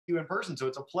you in person. So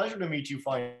it's a pleasure to meet you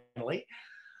finally.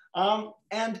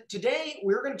 And today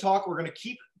we're going to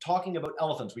keep talking about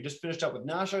elephants. We just finished up with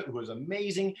Nasha, who was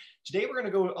amazing. Today we're going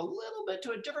to go a little bit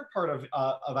to a different part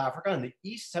of Africa, in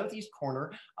the southeast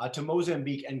corner, to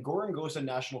Mozambique and Gorongosa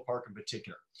National Park in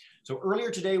particular. So earlier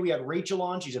today we had Rachel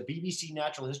on. She's a BBC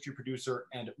natural history producer,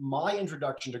 and my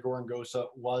introduction to Gorongosa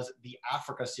was the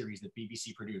Africa series that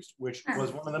BBC produced, which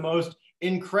was one of the most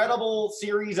incredible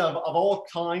series of all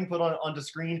time put onto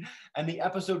screen. And the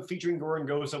episode featuring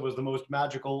Gorongosa was the most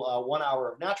magical 1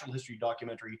 hour of natural history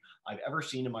documentary I've ever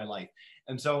seen in my life.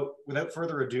 And so without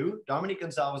further ado, Dominique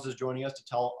Gonçalves is joining us to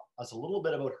tell us a little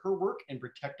bit about her work in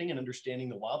protecting and understanding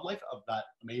the wildlife of that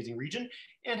amazing region,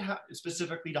 and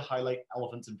specifically to highlight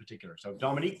elephants in particular. So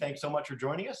Dominique, thanks so much for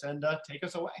joining us, and take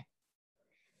us away.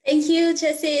 Thank you,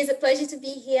 Jesse. It's a pleasure to be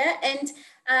here. And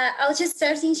I'll just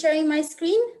start sharing my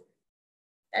screen.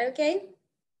 Okay.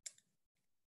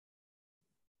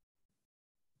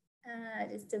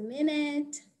 Just a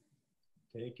minute.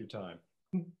 Take your time.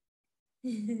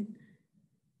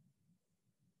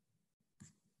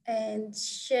 And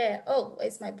share. Oh,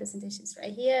 where's my presentations?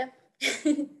 Right here.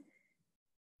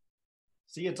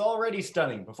 See, it's already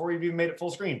stunning before you've even made it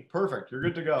full screen. Perfect. You're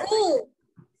good to go. Cool.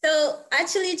 So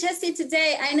actually, Jesse,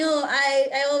 today, I know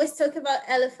I always talk about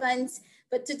elephants,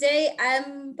 but today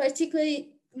I'm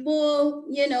particularly more,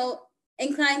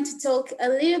 inclined to talk a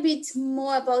little bit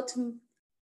more about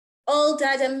all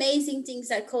that amazing things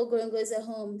that call Gorongosa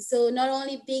home. So not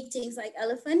only big things like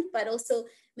elephant, but also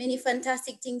many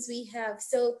fantastic things we have.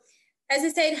 So as I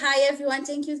said, hi everyone,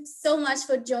 thank you so much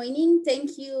for joining.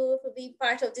 Thank you for being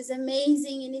part of this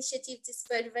amazing initiative, this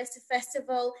Biodiversity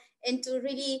Festival, and to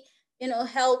really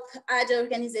help other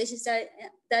organizations that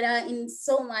are in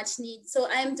so much need. So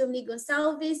I'm Dominique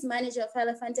Gonçalves, manager of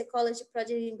Elephant Ecology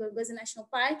Project in Gorongosa National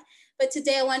Park. But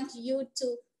today I want you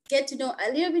to get to know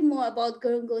a little bit more about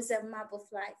Gorongosa map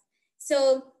of life.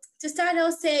 So to start,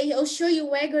 I'll show you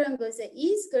where Gorongosa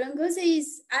is. Gorongosa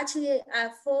is actually a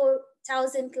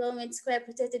 4,000 kilometer square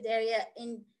protected area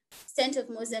in center of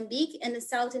Mozambique and the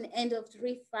southern end of the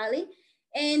Rift Valley.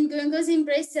 And Gorongosa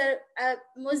embraces a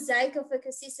mosaic of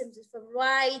ecosystems with a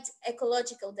wide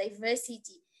ecological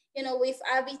diversity, with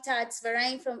habitats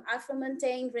varying from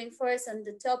Afro-montane rainforest on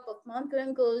the top of Mount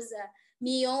Gorongosa,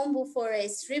 Miombo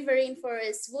forest, riverine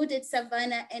forest, wooded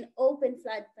savanna, and open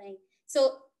floodplain.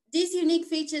 So these unique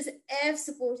features have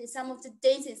supported some of the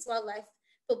densest wildlife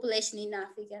population in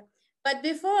Africa. But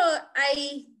before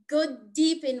I go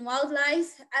deep in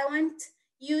wildlife, I want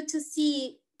you to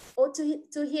see or to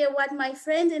hear what my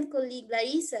friend and colleague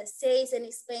Larissa says and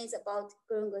explains about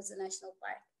Gorongosa National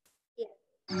Park. Yeah.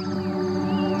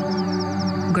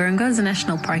 Gorongosa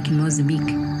National Park in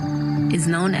Mozambique is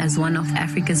known as one of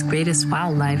Africa's greatest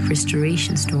wildlife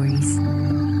restoration stories.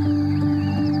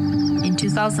 In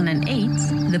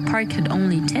 2008, the park had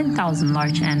only 10,000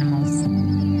 large animals.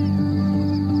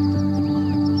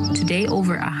 Today,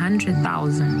 over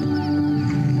 100,000.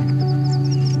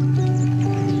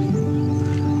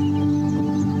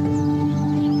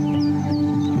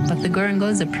 But the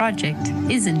Gorongosa project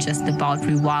isn't just about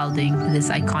rewilding this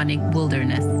iconic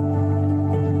wilderness.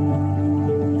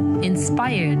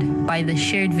 Inspired by the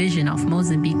shared vision of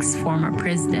Mozambique's former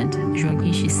president,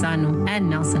 Joaquim Chissano, and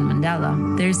Nelson Mandela,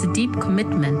 there's a deep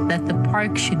commitment that the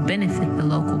park should benefit the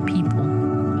local people.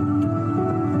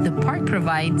 The park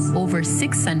provides over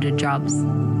 600 jobs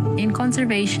in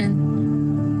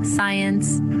conservation,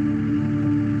 science,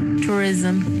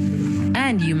 tourism,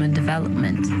 and human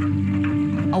development.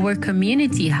 Our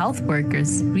community health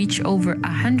workers reach over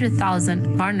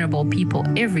 100,000 vulnerable people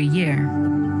every year.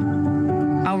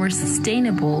 Our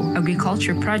sustainable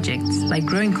agriculture projects, like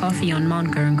growing coffee on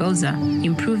Mount Gorongosa,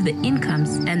 improve the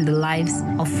incomes and the lives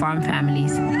of farm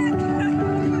families.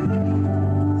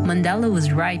 Mandela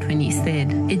was right when he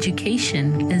said,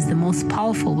 education is the most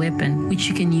powerful weapon which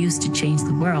you can use to change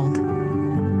the world.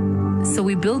 So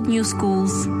we build new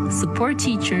schools, support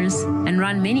teachers, and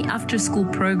run many after-school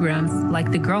programs like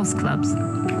the Girls' Clubs.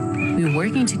 We're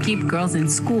working to keep girls in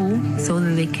school so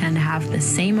that they can have the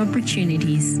same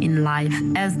opportunities in life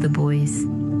as the boys.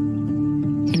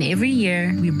 And every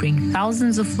year, we bring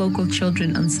thousands of local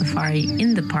children on safari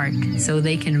in the park so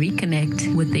they can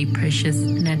reconnect with their precious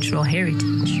natural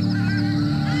heritage.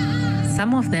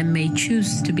 Some of them may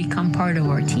choose to become part of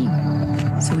our team.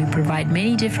 So we provide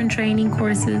many different training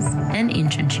courses and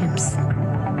internships.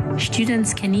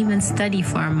 Students can even study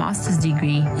for a master's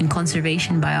degree in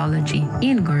conservation biology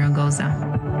in Gorongosa.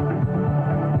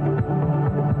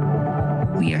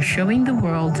 We are showing the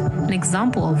world an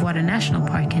example of what a national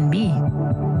park can be.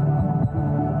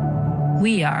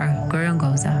 We are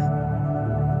Gorongosa.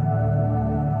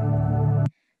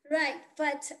 Right,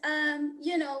 but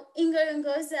you know, in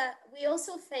Gorongosa, we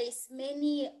also face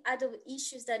many other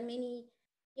issues that many,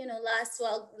 you know,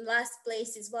 wild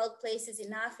places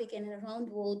in Africa and around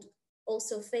the world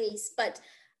also face. But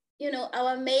you know,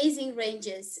 our amazing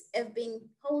rangers have been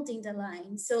holding the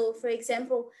line. So, for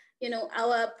example, you know,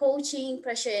 our poaching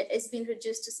pressure has been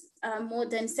reduced to more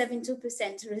than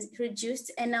 72%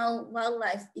 reduced, and now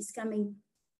wildlife is coming,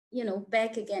 you know,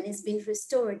 back again. It's been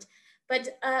restored, but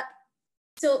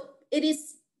so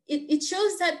it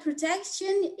shows that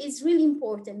protection is really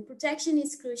important. Protection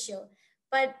is crucial,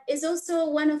 but it's also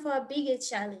one of our biggest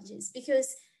challenges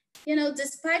because, you know,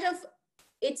 despite of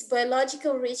its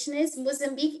biological richness,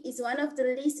 Mozambique is one of the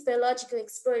least biologically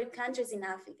explored countries in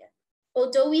Africa.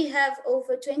 Although we have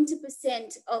over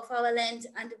 20% of our land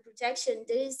under protection,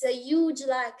 there is a huge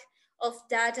lack of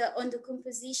data on the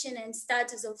composition and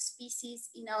status of species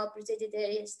in our protected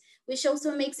areas, which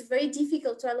also makes it very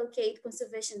difficult to allocate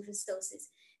conservation resources.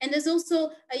 And there's also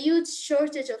a huge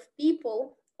shortage of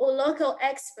people or local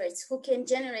experts who can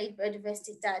generate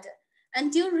biodiversity data.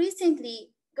 Until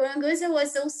recently, Gorongosa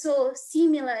was also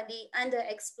similarly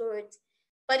underexplored,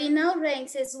 but it now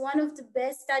ranks as one of the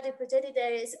best studied protected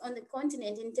areas on the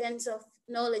continent in terms of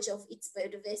knowledge of its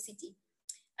biodiversity.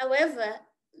 However,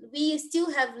 we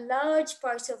still have large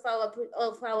parts of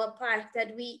our park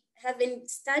that we haven't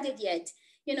studied yet,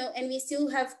 you know, and we still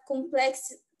have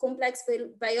complex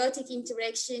biotic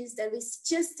interactions that we're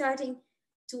just starting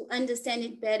to understand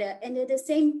it better. And at the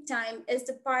same time, as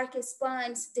the park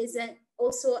expands, there's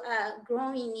also a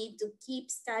growing need to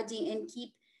keep studying and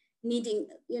keep needing,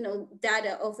 you know,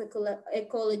 data of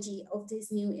ecology of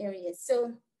these new areas.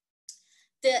 So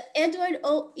the Edward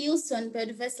O. Wilson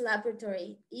Biodiversity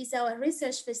Laboratory is our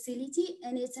research facility,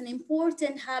 and it's an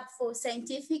important hub for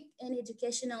scientific and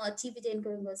educational activity in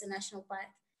Gorongosa National Park.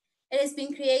 It has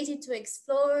been created to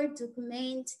explore,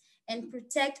 document, and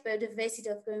protect biodiversity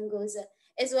of Gorongosa,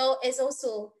 as well as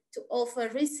also to offer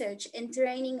research and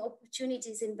training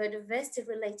opportunities in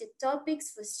biodiversity-related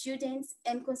topics for students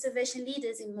and conservation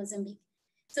leaders in Mozambique.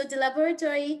 So the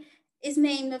laboratory is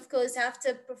named, of course,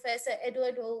 after Professor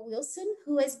Edward O. Wilson,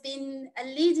 who has been a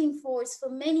leading force for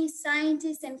many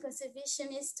scientists and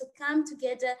conservationists to come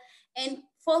together and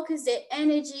focus their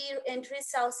energy and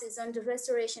resources on the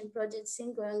restoration projects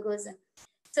in Gorongosa.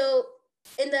 So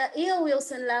in the E.O.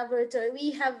 Wilson Laboratory,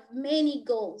 we have many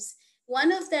goals.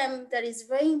 One of them that is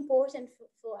very important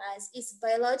for us is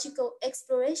biological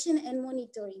exploration and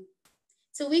monitoring.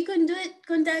 So we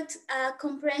conduct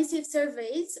comprehensive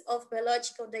surveys of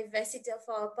biological diversity of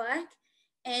our park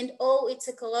and all its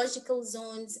ecological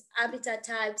zones, habitat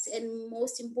types, and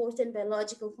most important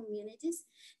biological communities.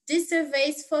 These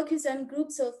surveys focus on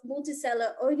groups of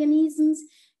multicellular organisms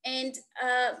and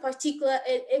particular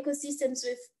ecosystems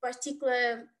with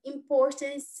particular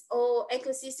importance or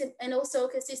ecosystem, and also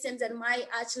ecosystems that might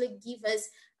actually give us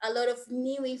a lot of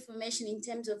new information in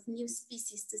terms of new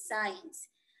species to science.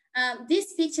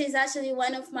 This picture is actually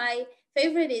one of my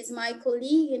favorite, is my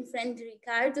colleague and friend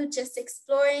Ricardo just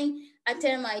exploring a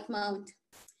termite mound.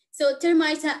 So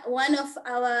termites are one of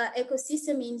our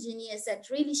ecosystem engineers that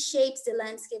really shapes the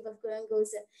landscape of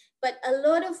Gorongosa, but a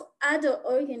lot of other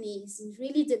organisms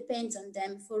really depend on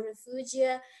them for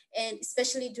refugia, and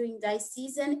especially during dry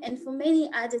season, and for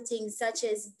many other things such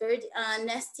as bird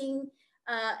nesting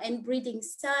and breeding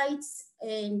sites,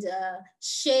 and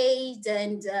shade,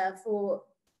 and for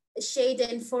shade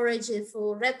and forage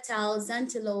for reptiles,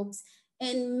 antelopes,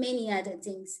 and many other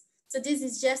things. So this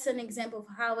is just an example of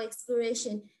how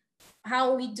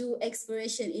we do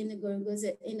exploration in the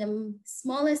Gorongosa in a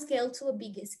smaller scale to a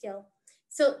bigger scale.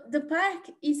 So the park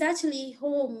is actually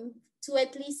home to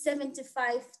at least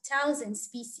 75,000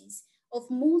 species of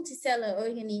multicellular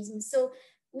organisms. So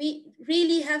we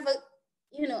really have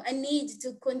a need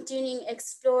to continue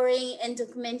exploring and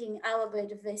documenting our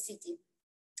biodiversity.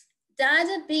 The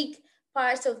other big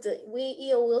part of the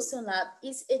E.O. Wilson Lab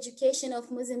is education of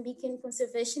Mozambican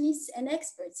conservationists and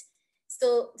experts.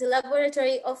 So the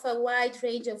laboratory offers a wide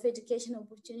range of education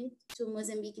opportunities to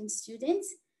Mozambican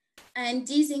students. And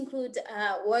these include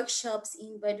workshops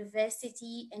in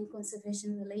biodiversity and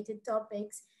conservation related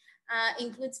topics,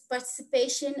 includes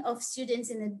participation of students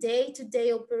in the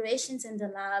day-to-day operations in the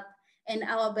lab and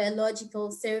our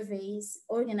biological surveys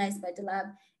organized by the lab.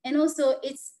 And also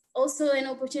it's also an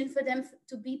opportunity for them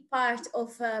to be part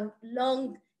of a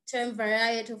long-term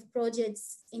variety of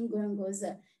projects in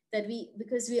Gorongosa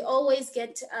because we always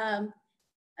get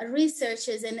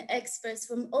researchers and experts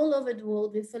from all over the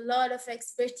world with a lot of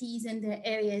expertise in their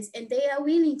areas, and they are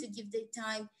willing to give their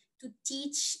time to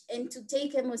teach and to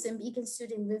take a Mozambican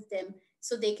student with them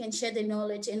so they can share the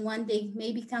knowledge and one day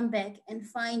maybe come back and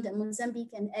find a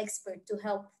Mozambican expert to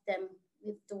help them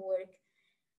with the work.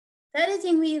 The other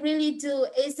thing we really do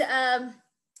is the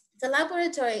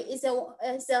laboratory is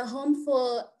a home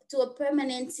to a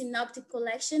permanent synoptic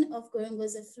collection of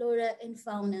Gorongosa flora and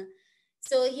fauna.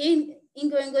 So here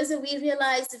in Gorongosa, we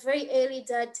realized very early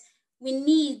that we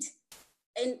need,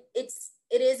 and it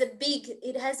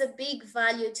has a big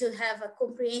value to have a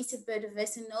comprehensive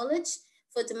biodiversity knowledge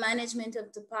for the management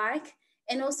of the park,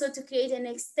 and also to create an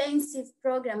extensive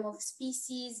program of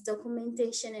species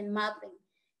documentation and mapping.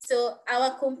 So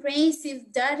our comprehensive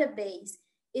database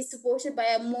is supported by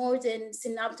a modern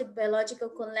synoptic biological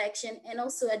collection and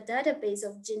also a database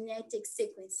of genetic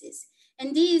sequences.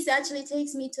 And this actually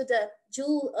takes me to the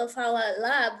jewel of our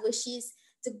lab, which is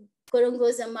the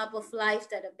Gorongosa Map of Life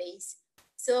database.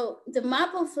 So the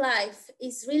Map of Life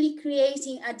is really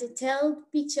creating a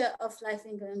detailed picture of life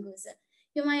in Gorongosa.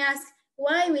 You might ask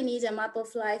why we need a map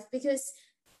of life, because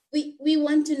we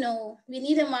want to know, we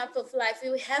need a map of life.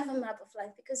 We have a map of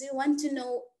life because we want to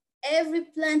know every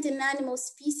plant and animal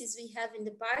species we have in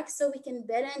the park so we can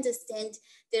better understand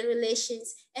their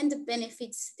relations and the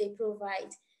benefits they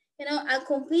provide. You know, a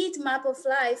complete map of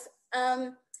life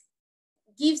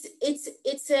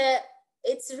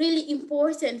it's really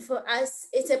important for us.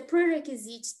 It's a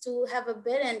prerequisite to have a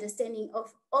better understanding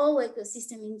of all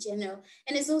ecosystem in general.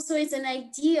 And it's an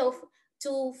idea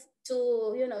to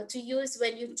use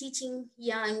when you're teaching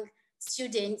young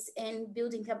students and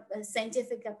building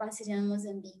scientific capacity in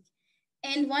Mozambique.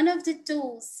 And one of the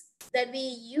tools that we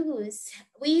use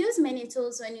many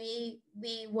tools when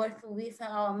we work with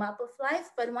our map of life,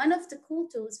 but one of the cool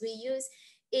tools we use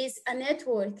is a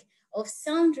network of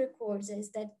sound recorders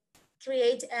that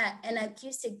create an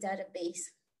acoustic database.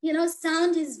 You know,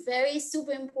 sound is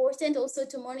super important also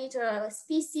to monitor our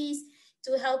species,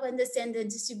 to help understand the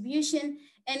distribution,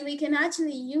 and we can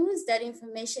actually use that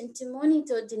information to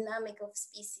monitor dynamic of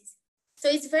species. So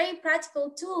it's very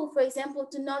practical tool, for example,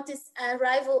 to notice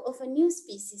arrival of a new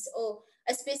species or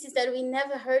a species that we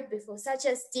never heard before, such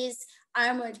as this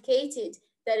armored katyd,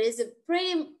 that is a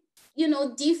pretty,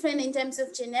 different in terms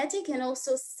of genetic and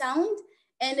also sound.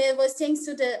 And it was thanks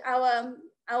to our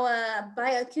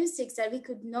bioacoustics that we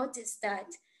could notice that.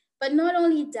 But not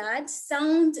only that,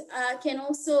 sound can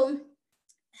also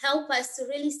help us to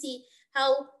really see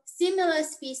how similar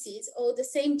species or the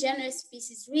same genus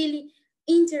species really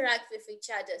interact with each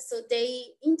other. So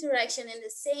they interaction in the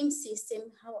same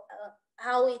system,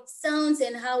 how it sounds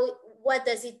and what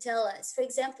does it tell us. For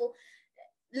example,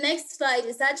 the next slide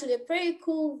is actually a pretty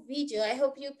cool video. I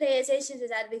hope you pay attention to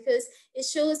that because it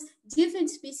shows different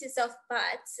species of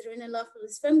bats,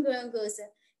 Rhinolophilus from Gorongosa.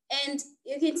 And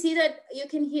you can see that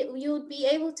you'll be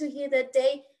able to hear that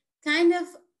they kind of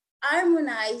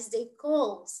harmonize their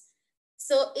calls.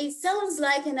 So it sounds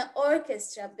like an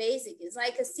orchestra, basically. It's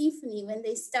like a symphony when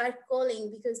they start calling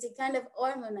because they kind of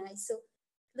harmonize. So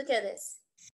look at this.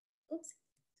 Oops.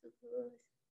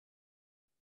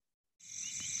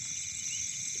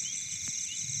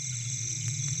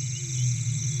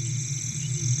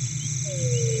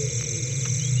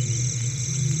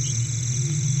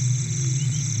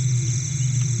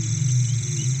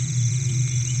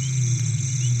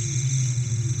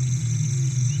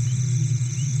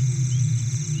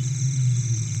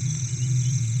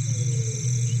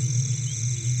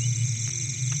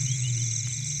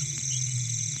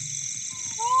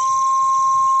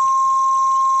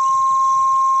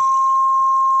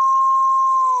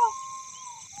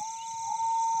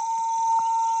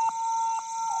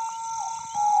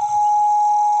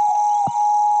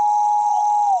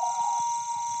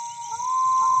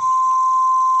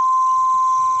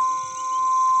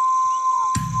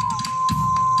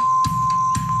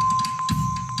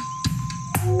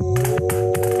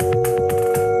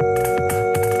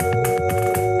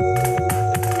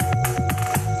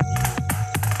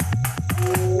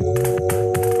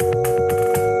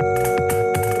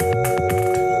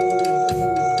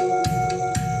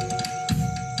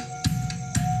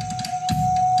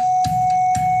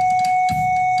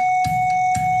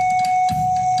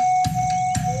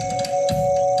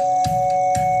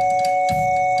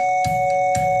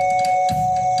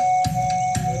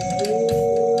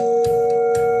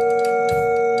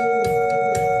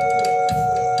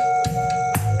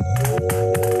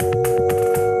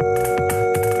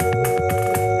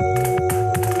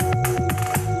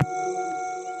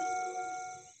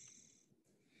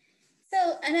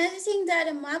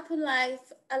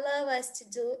 To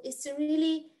do is to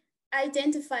really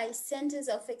identify centers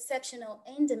of exceptional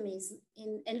endemism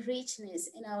and richness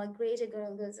in our greater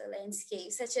Gorongosa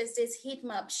landscape, such as this heat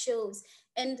map shows.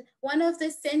 And one of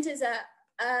the centers are,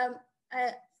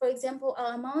 for example,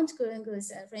 our Mount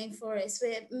Gorongosa rainforest,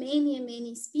 where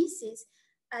many species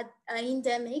are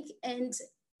endemic, and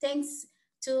thanks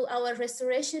to our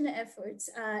restoration efforts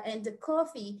and the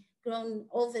coffee grown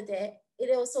over there, it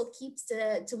also keeps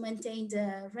to maintain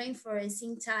the rainforest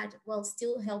intact while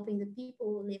still helping the people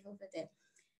who live over there.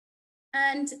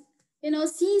 And,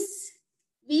 since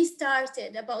we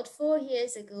started about 4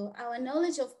 years ago, our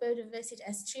knowledge of biodiversity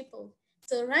has tripled.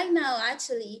 So right now,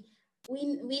 actually,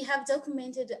 we have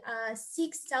documented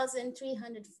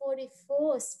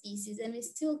 6,344 species, and we're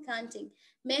still counting.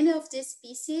 Many of these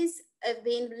species have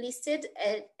been listed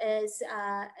as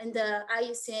in the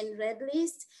IUCN Red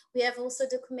List. We have also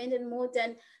documented more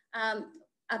than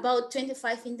about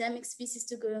 25 endemic species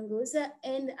to Gorongosa,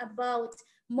 and about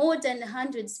more than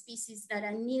 100 species that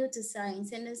are new to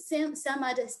science, and some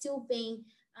others still being,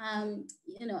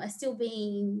 are still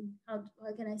being, how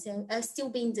can I say, are still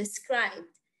being described.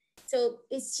 So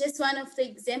it's just one of the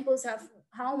examples of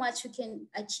how much we can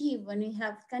achieve when we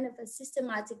have kind of a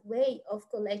systematic way of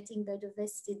collecting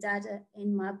biodiversity data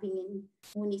and mapping and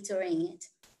monitoring it.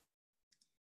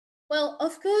 Well,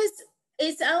 of course,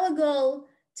 it's our goal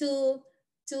to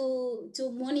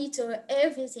monitor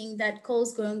everything that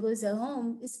calls Gorongosa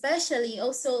home, especially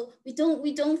also, we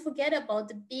don't forget about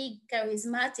the big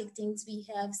charismatic things we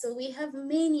have. So we have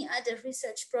many other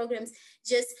research programs,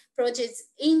 just projects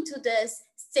into the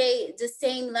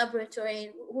same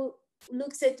laboratory, who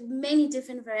looks at many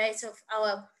different varieties of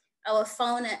our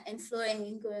fauna and flora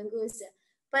in Gorongosa.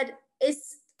 But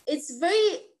it's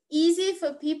very easy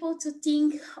for people to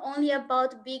think only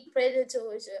about big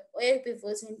predators or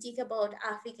herbivores when think about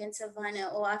African savanna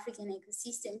or African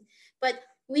ecosystem. But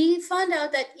we found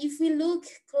out that if we look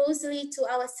closely to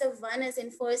our savannas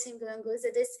and forests in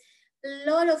Gorongosa, there's a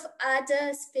lot of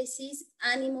other species,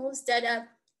 animals that are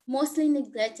mostly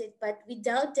neglected, but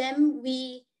without them,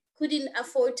 we couldn't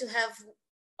afford to have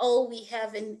all we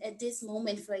have at this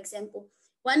moment. For example,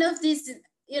 one of these,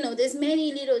 there's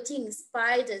many little things,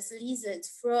 spiders, lizards,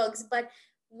 frogs, but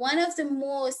one of the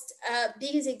most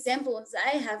biggest examples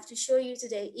I have to show you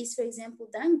today is, for example,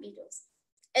 dung beetles.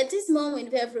 At this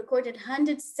moment, we have recorded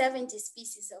 170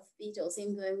 species of beetles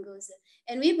in Gorongosa,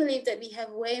 and we believe that we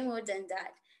have way more than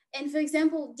that. And for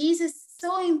example, this is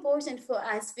so important for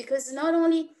us because not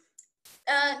only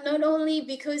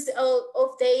because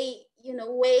of the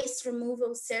waste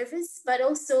removal service, but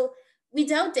also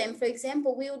without them, for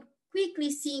example, we would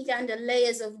quickly sink under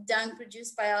layers of dung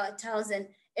produced by our 1,000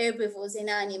 herbivores and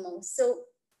animals. So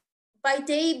by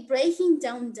breaking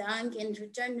down dung and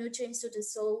return nutrients to the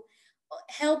soil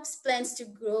helps plants to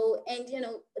grow, and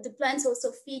the plants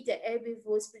also feed the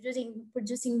herbivores,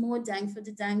 producing more dung for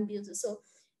the dung beetles. So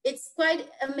it's quite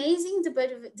amazing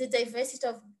the diversity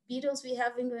of beetles we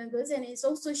have in Gorongosa, and it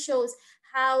also shows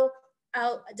how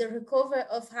the recovery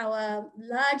of our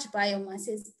large biomass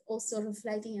is also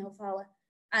reflecting of our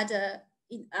other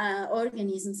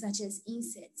organisms such as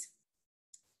insects.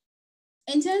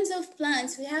 In terms of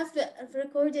plants, we have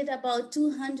recorded about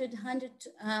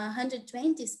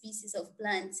 120 species of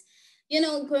plants.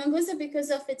 Gorongosa,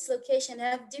 because of its location,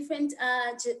 have different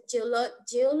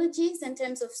geologies in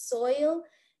terms of soil,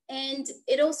 and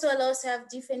it also allows to have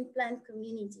different plant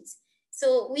communities.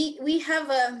 So we have,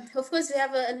 of course, we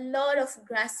have a lot of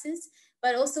grasses,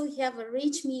 but also we have a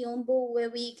rich miombo where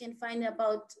we can find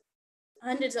about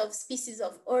hundreds of species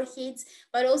of orchids,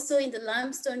 but also in the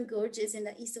limestone gorges in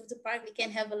the east of the park, we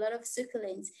can have a lot of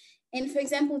succulents. And for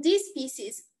example, these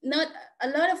species, not a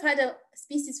lot of other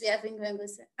species we have in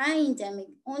Gorongosa are endemic,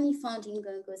 only found in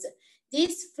Gorongosa.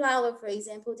 This flower, for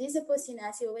example, this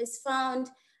Apocynaceae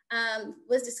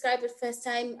was described the first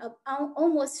time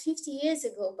almost 50 years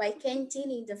ago by Ken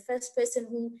Tilling, the first person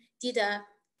who did a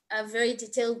very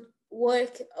detailed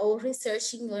work or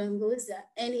research in Gorongosa.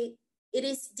 And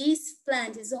this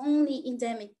plant is only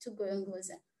endemic to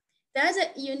Gorongosa. The other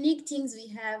unique things we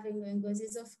have in Gorongosa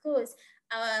is, of course,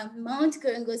 our Mount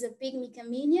Gorongosa pygmy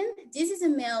chameleon. This is a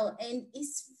male and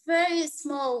it's very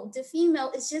small. The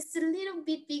female is just a little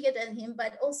bit bigger than him,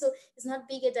 but also it's not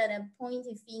bigger than a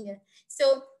pointy finger.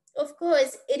 So, of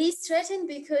course, it is threatened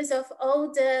because of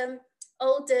all the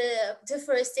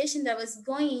deforestation that was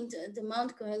going into the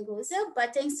Mount Gorongosa,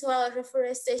 but thanks to our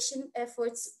reforestation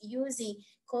efforts using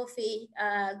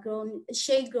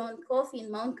shade-grown coffee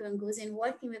in Mount Gorongosa and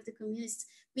working with the communities,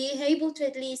 we are able to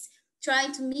at least try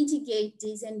to mitigate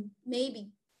this, and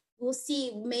maybe we'll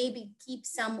see, maybe keep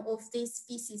some of these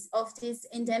species, of this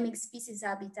endemic species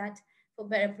habitat for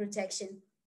better protection.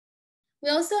 We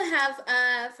also have,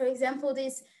 for example,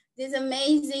 these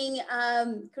amazing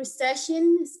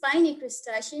crustacean, spiny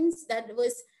crustaceans that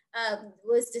was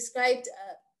was described,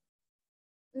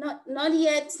 not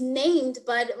yet named,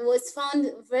 but was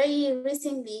found very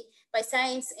recently by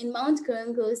science in Mount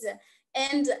Gorongosa.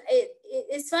 And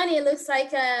it's funny, it looks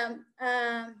like a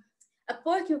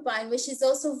porcupine, which is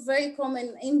also very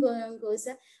common in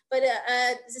Gorongosa. But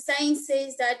the science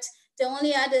says that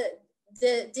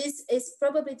this is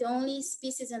probably the only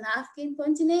species on the African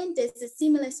continent. There's a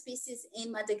similar species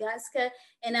in Madagascar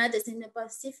and others in the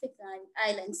Pacific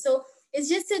Islands. So it's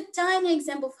just a tiny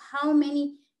example of how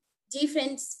many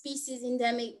different species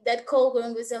endemic that call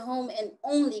Gorongosa home, and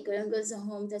only Gorongosa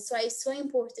home. That's why it's so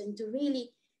important to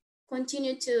really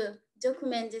continue to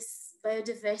document this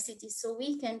biodiversity so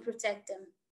we can protect them.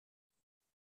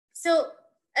 So,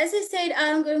 as I said,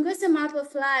 Gorongosa Map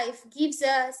of Life gives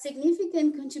a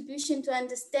significant contribution to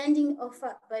understanding of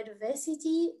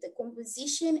biodiversity, the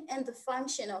composition and the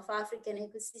function of African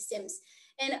ecosystems.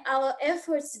 And our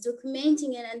efforts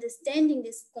documenting and understanding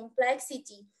this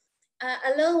complexity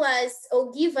allow us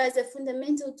or give us a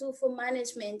fundamental tool for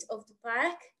management of the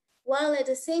park, while at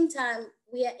the same time,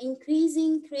 we are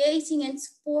increasing, creating and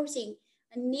supporting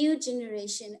a new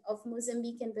generation of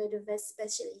Mozambican biodiversity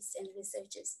specialists and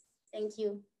researchers. Thank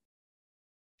you.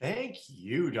 Thank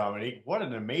you, Dominique. What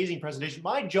an amazing presentation.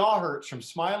 My jaw hurts from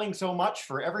smiling so much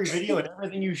for every video and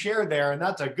everything you shared there, and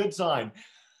that's a good sign.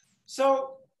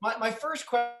 So my first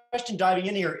question diving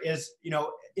in here is,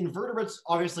 invertebrates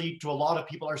obviously to a lot of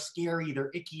people are scary,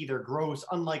 they're icky, they're gross,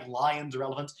 unlike lions or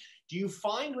elephants. Do you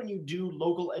find when you do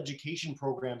local education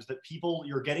programs that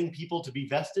you're getting people to be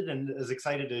vested and as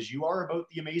excited as you are about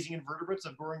the amazing invertebrates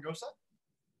of Gorongosa?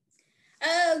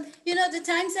 The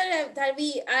times that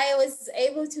I was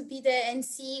able to be there and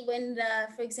see when,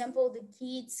 for example, the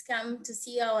kids come to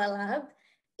see our lab,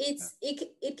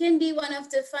 it can be one of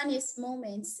the funniest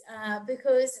moments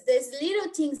because there's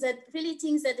little things that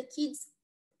the kids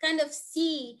kind of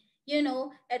see,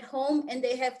 at home, and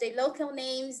they have their local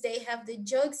names, they have the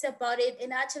jokes about it,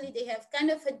 and actually they have kind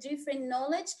of a different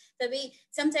knowledge that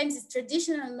sometimes it's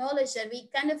traditional knowledge that we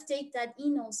kind of take that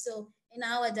in also in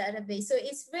our database. So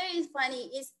it's very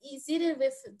funny. It's either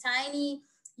with tiny,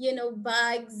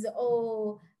 bugs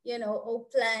or, or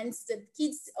plants that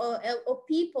kids or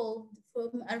people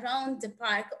from around the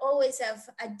park always have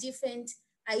a different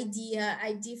idea,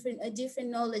 a different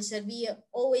knowledge that we are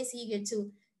always eager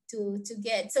to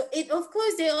get. So of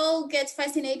course they all get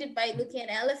fascinated by looking at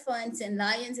elephants and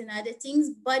lions and other things,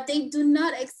 but they do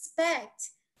not expect,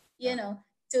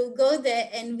 to go there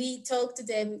and we talk to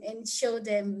them and show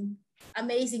them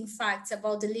amazing facts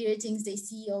about the little things they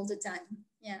see all the time.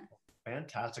 Yeah.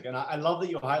 Fantastic. And I love that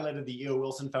you highlighted the E.O.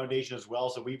 Wilson Foundation as well.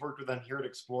 So we've worked with them here at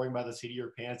Exploring by the Seat of Your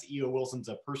Pants. E.O. Wilson's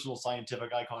a personal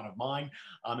scientific icon of mine.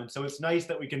 And so it's nice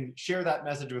that we can share that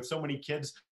message with so many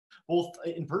kids, both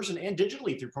in person and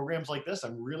digitally through programs like this.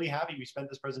 I'm really happy we spent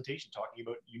this presentation talking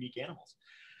about unique animals.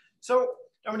 So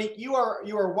Dominique, you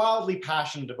are wildly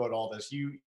passionate about all this.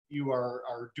 You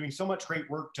are doing so much great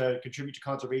work to contribute to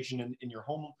conservation in your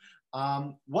home.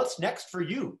 What's next for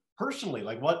you personally?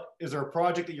 Like, is there a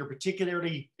project that you're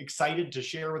particularly excited to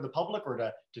share with the public or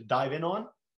to dive in on?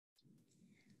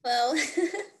 Well,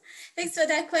 thanks for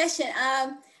that question.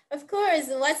 Of course,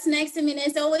 what's next? I mean,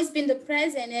 it's always been the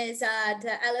present is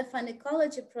the Elephant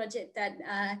Ecology Project that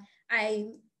I,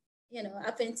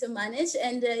 happen to manage,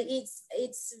 and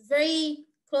it's very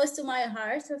close to my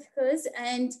heart, of course,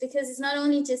 and because it's not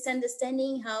only just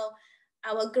understanding how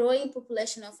our growing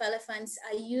population of elephants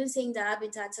are using the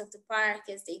habitats of the park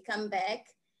as they come back,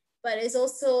 but there's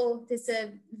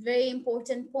a very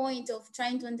important point of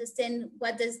trying to understand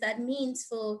what does that mean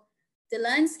for the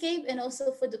landscape and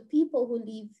also for the people who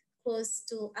live close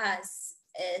to us,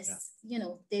 as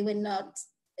they were not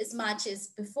as much as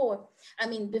before. I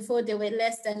mean, before they were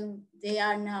less than they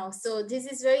are now. So this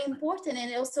is very important, and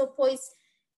it also points,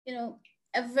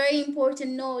 a very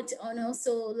important note on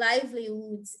also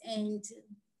livelihoods and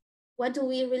what do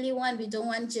we really want? We don't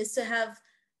want just to have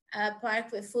a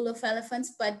park full of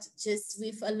elephants, but just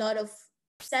with a lot of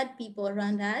sad people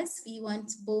around us. We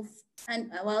want both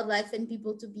wildlife and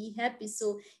people to be happy.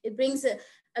 So it brings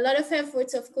a lot of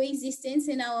efforts of coexistence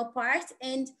in our part.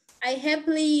 And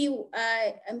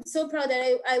I'm so proud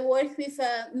that I work with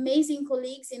amazing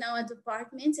colleagues in our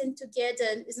department, and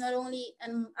together it's not only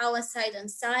on our side on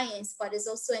science, but it's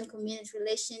also in community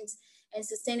relations and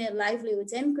sustainable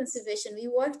livelihoods and conservation. We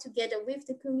work together with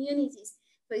the communities,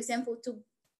 for example, to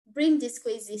bring this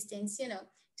coexistence,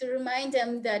 to remind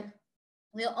them that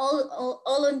we're all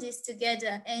on this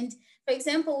together. And for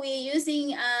example, we're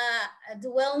using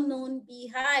the well-known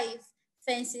beehive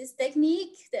fences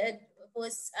technique that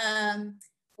was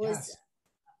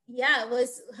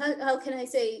how can I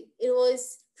say, it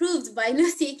was proved by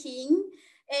Lucy King.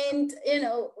 And, you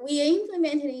know, we are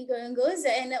implementing Gorongosa,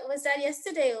 and that was that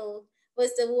yesterday, or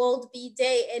was the World Bee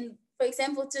Day. And for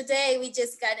example, today we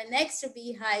just got an extra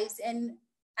beehives, and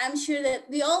I'm sure that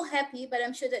we're all happy, but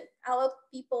I'm sure that our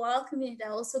people, our community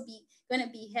are also going to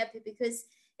be happy, because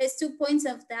there's 2 points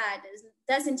of that. It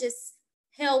doesn't just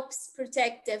helps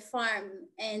protect their farm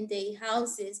and their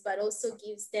houses, but also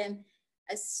gives them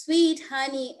a sweet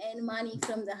honey and money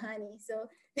from the honey. So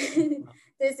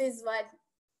this is what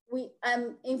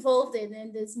I'm involved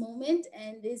in this moment,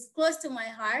 and it's close to my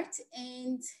heart.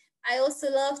 And I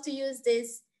also love to use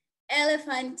this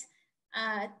elephant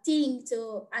thing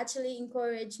to actually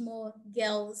encourage more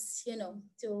girls, you know,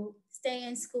 to stay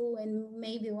in school and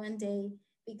maybe one day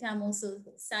become also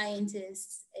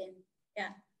scientists. And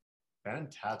yeah.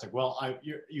 Fantastic. Well,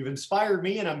 you've inspired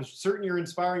me, and I'm certain you're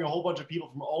inspiring a whole bunch of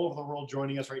people from all over the world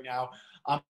joining us right now.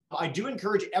 I do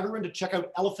encourage everyone to check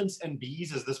out Elephants and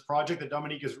Bees as this project that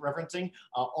Dominique is referencing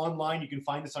online. You can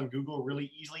find this on Google really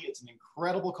easily. It's an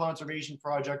incredible conservation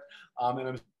project, and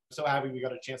I'm so happy we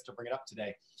got a chance to bring it up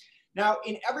today. Now,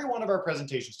 in every one of our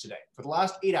presentations today, for the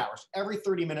last 8 hours, every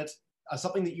 30 minutes,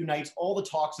 something that unites all the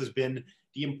talks has been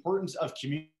the importance of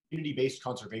community-based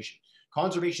conservation.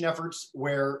 Conservation efforts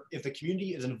where if the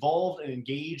community is involved and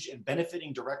engaged and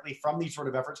benefiting directly from these sort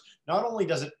of efforts, not only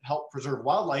does it help preserve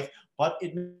wildlife, but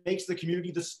it makes the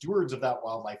community the stewards of that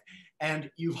wildlife.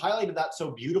 And you've highlighted that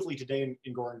so beautifully today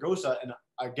in Gorongosa, and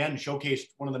again, showcased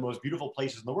one of the most beautiful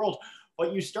places in the world.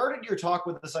 But you started your talk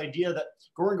with this idea that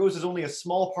Gorongosa is only a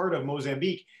small part of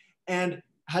Mozambique. And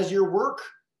have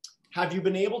you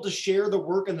been able to share the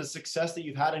work and the success that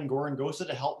you've had in Gorongosa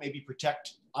to help maybe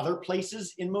protect other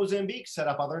places in Mozambique, set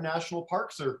up other national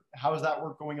parks, or how is that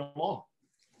work going along?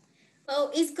 Well,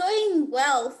 it's going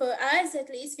well for us, at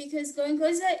least, because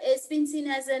Gorongosa has been seen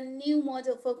as a new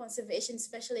model for conservation,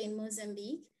 especially in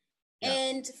Mozambique. Yeah.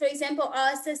 And for example,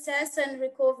 our success and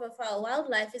recovery of our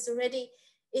wildlife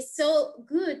is so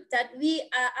good that we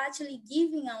are actually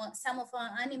giving some of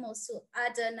our animals to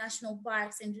other national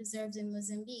parks and reserves in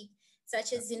Mozambique,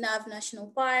 such as Zinave National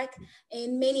Park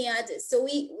and many others. So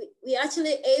we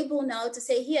actually able now to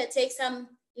say, here, take some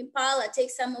impala, take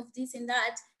some of this and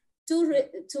that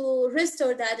to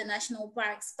restore the other national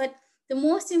parks. But the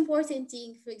most important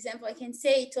thing, for example, I can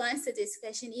say to answer this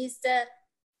question is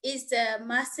the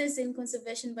Masters in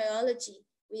Conservation Biology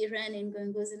we ran in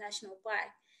Gorongosa National Park.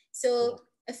 So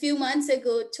a few months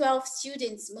ago, 12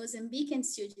 students, Mozambican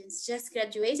students, just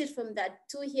graduated from that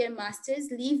 2-year master's,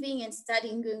 living and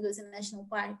studying Gorongosa National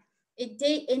Park.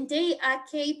 And they are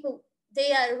capable,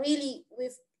 they are really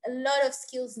with a lot of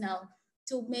skills now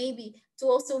to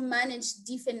also manage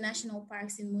different national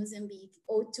parks in Mozambique,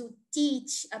 or to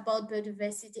teach about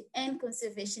biodiversity and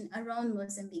conservation around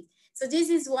Mozambique. So this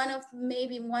is one of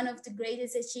the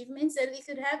greatest achievements that we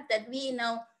could have, that we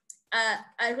now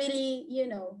are really, you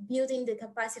know, building the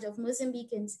capacity of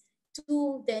Mozambicans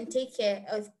to then take care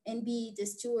of and be the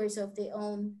stewards of their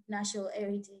own natural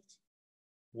heritage.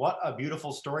 What a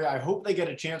beautiful story. I hope they get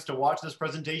a chance to watch this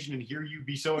presentation and hear you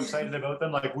be so excited about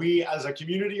them. Like we as a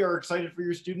community are excited for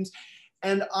your students.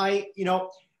 And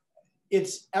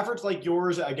it's efforts like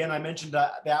yours. Again, I mentioned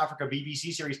the Africa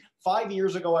BBC series. 5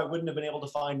 years ago, I wouldn't have been able to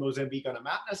find Mozambique on a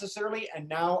map necessarily. And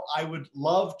now I would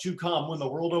love to come when the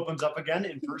world opens up again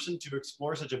in person to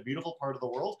explore such a beautiful part of the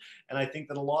world. And I think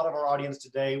that a lot of our audience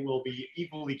today will be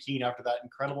equally keen after that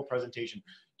incredible presentation.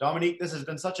 Dominique, this has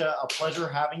been such a pleasure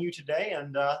having you today.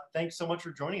 And thanks so much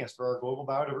for joining us for our Global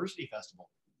Biodiversity Festival.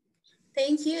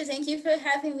 Thank you for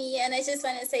having me. And I just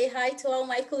want to say hi to all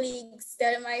my colleagues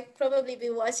that might probably be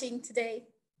watching today.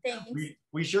 Thanks.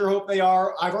 We sure hope they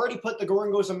are. I've already put the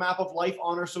Gorongosa Map of Life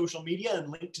on our social media and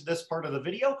linked to this part of the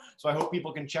video. So I hope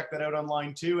people can check that out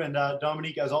online too. And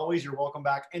Dominique, as always, you're welcome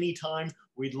back anytime.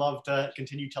 We'd love to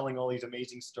continue telling all these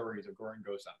amazing stories of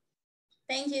Gorongosa.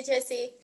 Thank you, Jesse.